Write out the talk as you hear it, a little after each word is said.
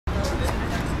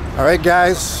All right,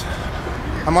 guys,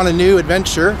 I'm on a new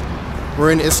adventure.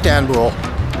 We're in Istanbul.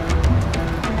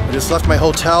 I just left my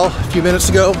hotel a few minutes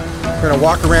ago. We're gonna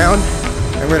walk around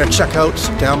and we're gonna check out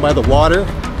down by the water.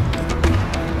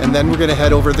 And then we're gonna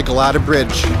head over the Galata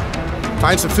Bridge.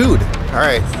 Find some food. All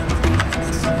right.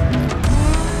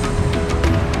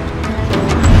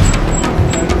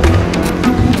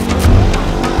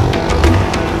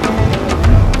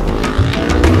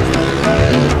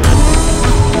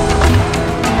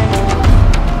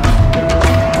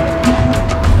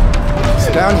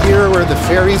 Down here where the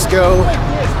ferries go,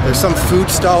 there's some food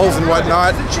stalls and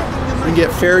whatnot. You can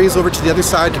get ferries over to the other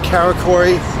side to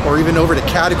Karakoy, or even over to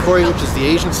Kadıköy, which is the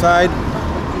Asian side.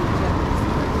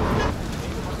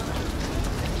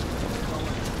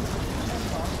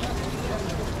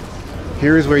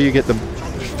 Here's where you get the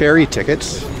ferry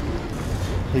tickets.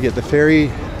 You get the ferry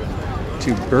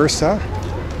to Bursa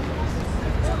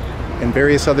and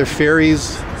various other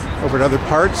ferries over to other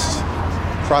parts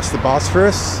across the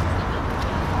Bosphorus.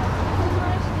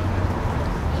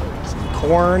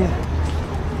 Corn.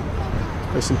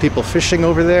 There's some people fishing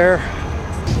over there.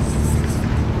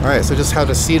 All right, so just have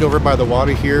a seat over by the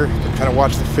water here. You can kind of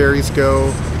watch the ferries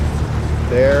go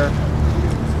there,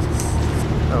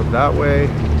 out that way,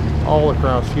 all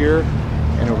across here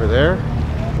and over there.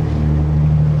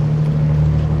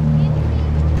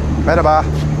 Merhaba.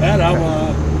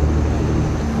 Merhaba.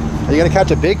 Are you gonna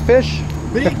catch a big fish?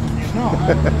 Big? No.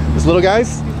 This little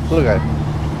guys? Little guy.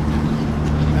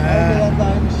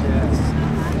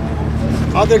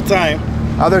 Other time.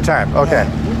 Other time, okay.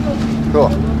 Cool. All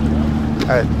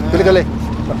right, gully gully.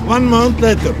 1 month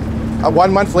later.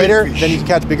 1 month later, then you can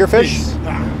catch bigger fish?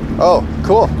 Oh,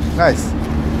 cool, nice.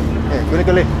 Okay, gully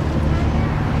gully.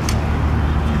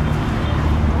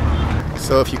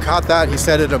 So if you caught that, he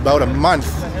said in about a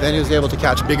month, then he was able to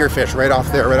catch bigger fish right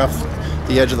off there, right off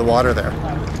the edge of the water there.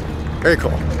 Very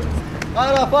cool.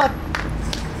 Arafat.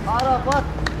 Arafat.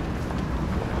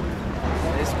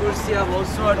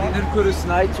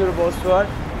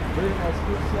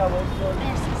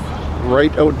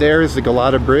 Right out there is the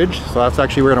Galata Bridge, so that's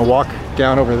actually, we're going to walk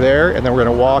down over there, and then we're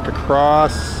going to walk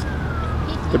across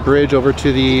the bridge over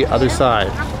to the other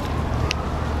side.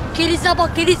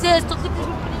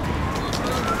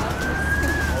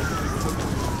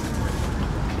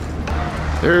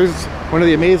 There's one of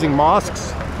the amazing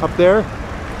mosques up there.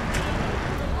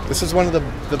 This is one of the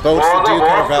boats that do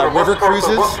kind of river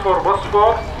cruises.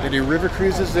 They do river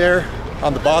cruises there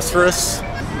on the Bosphorus.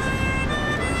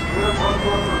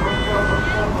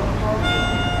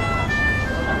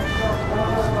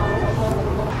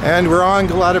 And we're on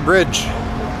Galata Bridge.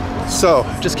 So,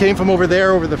 just came from over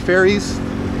there, over the ferries,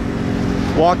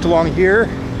 walked along here,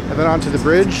 and then onto the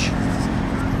bridge.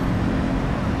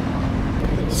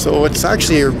 So it's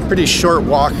actually a pretty short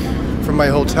walk from my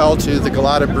hotel to the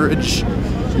Galata Bridge.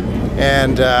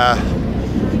 And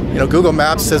you know, Google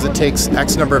Maps says it takes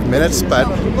X number of minutes, but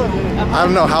I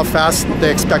don't know how fast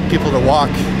they expect people to walk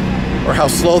or how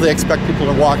slow they expect people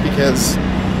to walk, because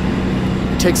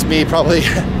it takes me probably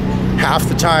half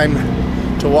the time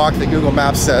to walk that Google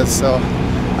Maps says, so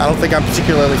I don't think I'm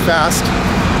particularly fast.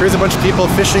 Here's a bunch of people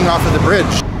fishing off of the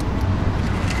bridge.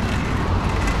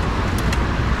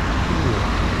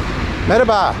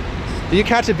 Merhaba. Do you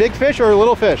catch a big fish or a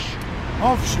little fish?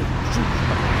 Oh, shit.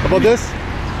 About this?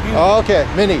 Oh, okay,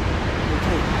 mini.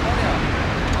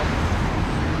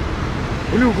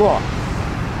 Blue go.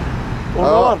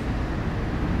 Oh.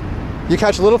 You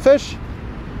catch little fish?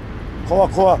 Kova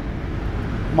kova.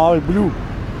 Mavi blue.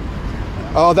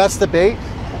 Oh, that's the bait?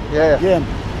 Yeah. Yem.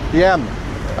 Yem.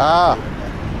 Ah.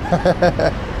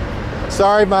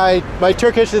 Sorry, my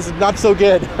Turkish is not so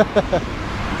good.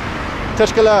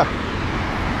 Teşekkürler.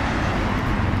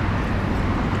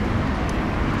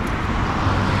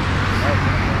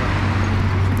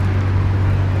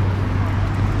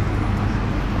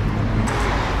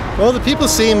 Well, the people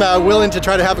seem willing to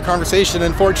try to have a conversation.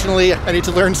 Unfortunately, I need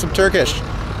to learn some Turkish.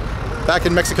 Back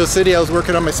in Mexico City, I was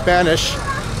working on my Spanish.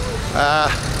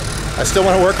 I still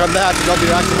want to work on that because I'll be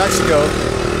back to Mexico.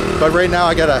 But right now,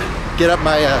 I gotta get up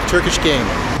my Turkish game.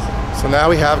 So now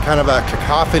we have kind of a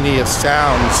cacophony of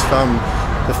sounds from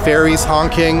the ferries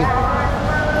honking.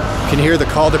 You can hear the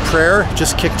call to prayer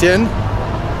just kicked in.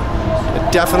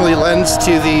 It definitely lends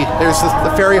to there's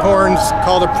the ferry horns,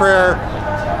 call to prayer.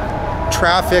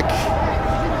 Traffic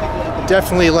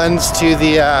definitely lends to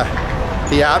the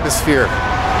atmosphere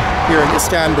here in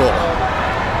Istanbul.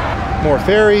 More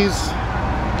ferries.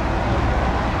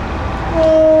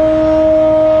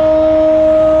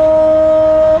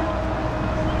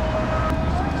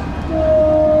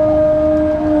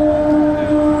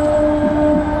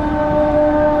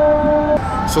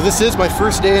 So this is my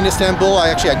first day in Istanbul.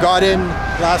 I got in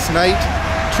last night.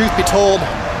 Truth be told,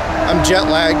 I'm jet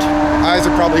lagged. Eyes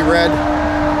are probably red.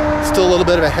 Still a little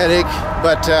bit of a headache,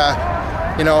 but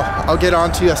you know, I'll get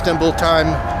on to Istanbul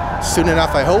time soon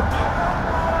enough, I hope.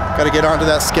 Got to get onto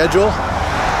that schedule,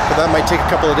 but that might take a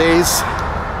couple of days.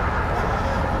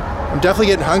 I'm definitely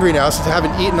getting hungry now since I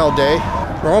haven't eaten all day.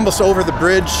 We're almost over the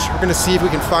bridge. We're gonna see if we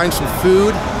can find some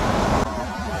food.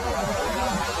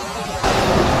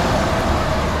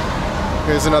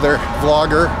 Here's another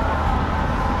vlogger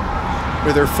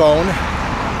with her phone.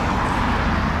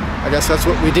 I guess that's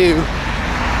what we do.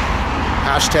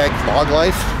 Hashtag vlog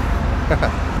life.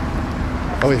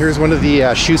 Oh, here's one of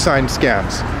the shoe shine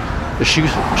scams. The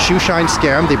shoe shine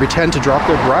scam, they pretend to drop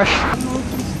their brush.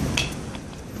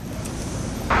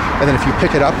 And then if you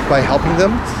pick it up by helping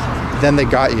them, then they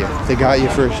got you. They got you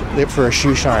for a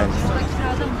shoe shine.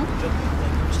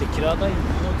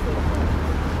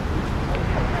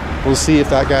 We'll see if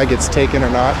that guy gets taken or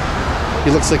not. He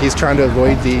looks like he's trying to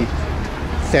avoid the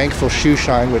thankful shoe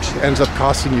shine, which ends up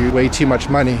costing you way too much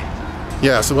money.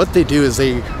 Yeah, so what they do is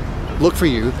they look for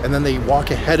you and then they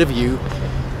walk ahead of you,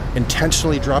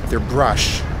 intentionally drop their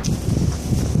brush.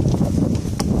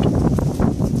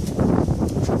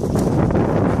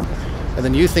 And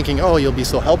then you thinking, oh, you'll be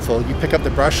so helpful, you pick up the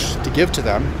brush to give to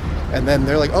them, and then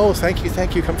they're like, oh, thank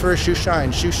you, come for a shoe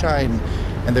shine.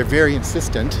 And they're very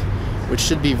insistent, which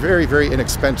should be very, very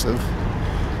inexpensive.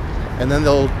 And then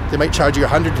they might charge you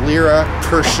 100 lira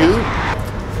per shoe,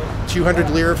 200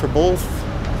 lira for both,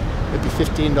 maybe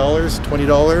 $15,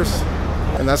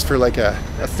 $20, and that's for like a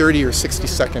 30 or 60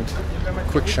 second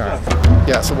quick shine.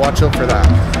 Yeah, so watch out for that.